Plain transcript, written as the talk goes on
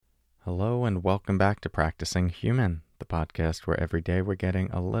Hello and welcome back to Practicing Human, the podcast where every day we're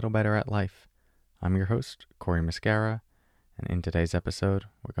getting a little better at life. I'm your host, Corey Mascara, and in today's episode,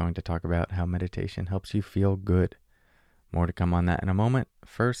 we're going to talk about how meditation helps you feel good. More to come on that in a moment.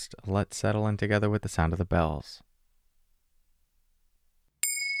 First, let's settle in together with the sound of the bells.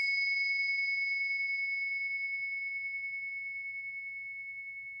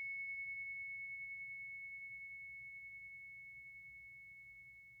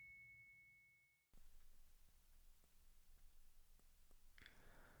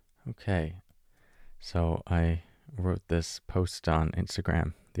 Okay, so I wrote this post on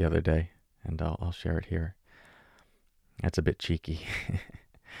Instagram the other day, and I'll share it here. That's a bit cheeky.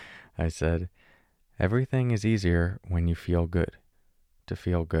 I said, everything is easier when you feel good. To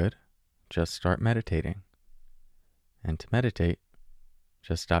feel good, just start meditating. And to meditate,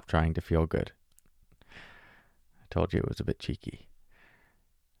 just stop trying to feel good. I told you it was a bit cheeky.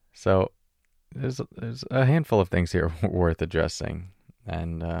 So there's a handful of things here worth addressing,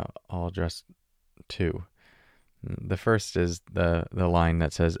 and I'll address two. The first is the line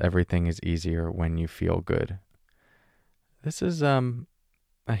that says, everything is easier when you feel good. This is, I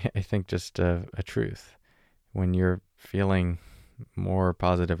think, just a truth. When you're feeling more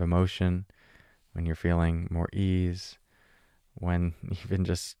positive emotion, when you're feeling more ease, when even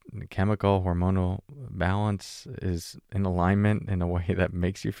just chemical, hormonal balance is in alignment in a way that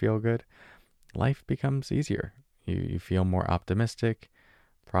makes you feel good, life becomes easier. You feel more optimistic.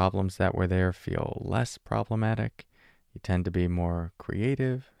 Problems that were there feel less problematic. You tend to be more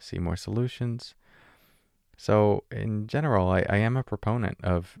creative, see more solutions. So in general, I am a proponent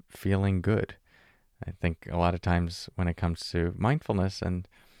of feeling good. I think a lot of times when it comes to mindfulness and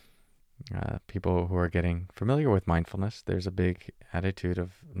people who are getting familiar with mindfulness, there's a big attitude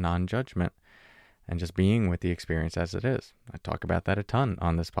of non-judgment and just being with the experience as it is. I talk about that a ton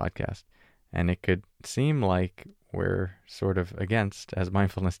on this podcast. And it could seem like we're sort of against, as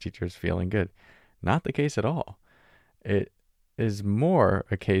mindfulness teachers, feeling good. Not the case at all. It is more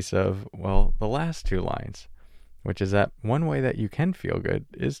a case of, well, the last two lines, which is that one way that you can feel good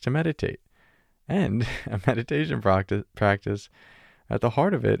is to meditate. And a meditation practice, at the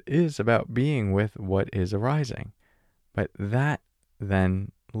heart of it, is about being with what is arising. But that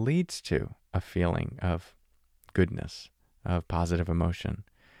then leads to a feeling of goodness, of positive emotion.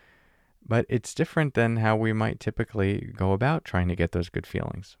 But it's different than how we might typically go about trying to get those good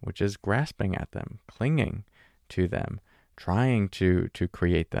feelings, which is grasping at them, clinging to them, trying to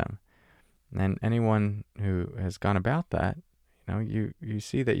create them. And anyone who has gone about that, you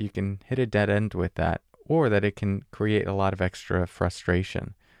see that you can hit a dead end with that, or that it can create a lot of extra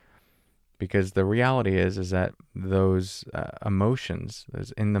frustration. Because the reality is that those emotions,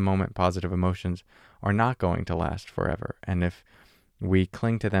 those in-the-moment positive emotions, are not going to last forever. And if we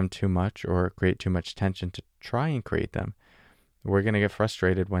cling to them too much or create too much tension to try and create them, we're going to get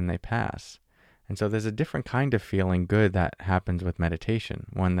frustrated when they pass. And so there's a different kind of feeling good that happens with meditation,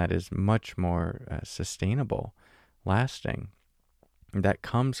 one that is much more sustainable, lasting, that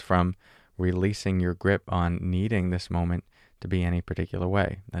comes from releasing your grip on needing this moment to be any particular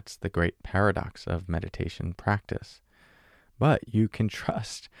way. That's the great paradox of meditation practice. But you can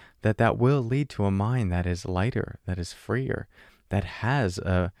trust that that will lead to a mind that is lighter, that is freer, that has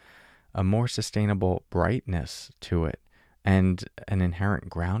a more sustainable brightness to it and an inherent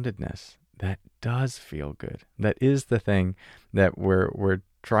groundedness that does feel good. That is the thing that we're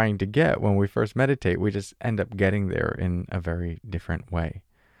trying to get when we first meditate. We just end up getting there in a very different way.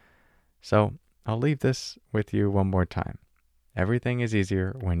 So I'll leave this with you one more time. Everything is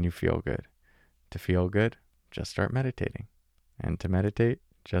easier when you feel good. To feel good, just start meditating. And to meditate,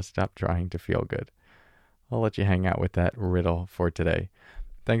 just stop trying to feel good. I'll let you hang out with that riddle for today.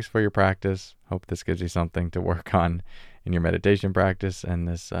 Thanks for your practice. Hope this gives you something to work on in your meditation practice and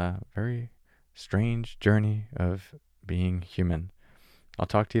this very strange journey of being human. I'll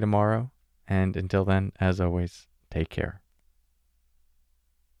talk to you tomorrow. And until then, as always, take care.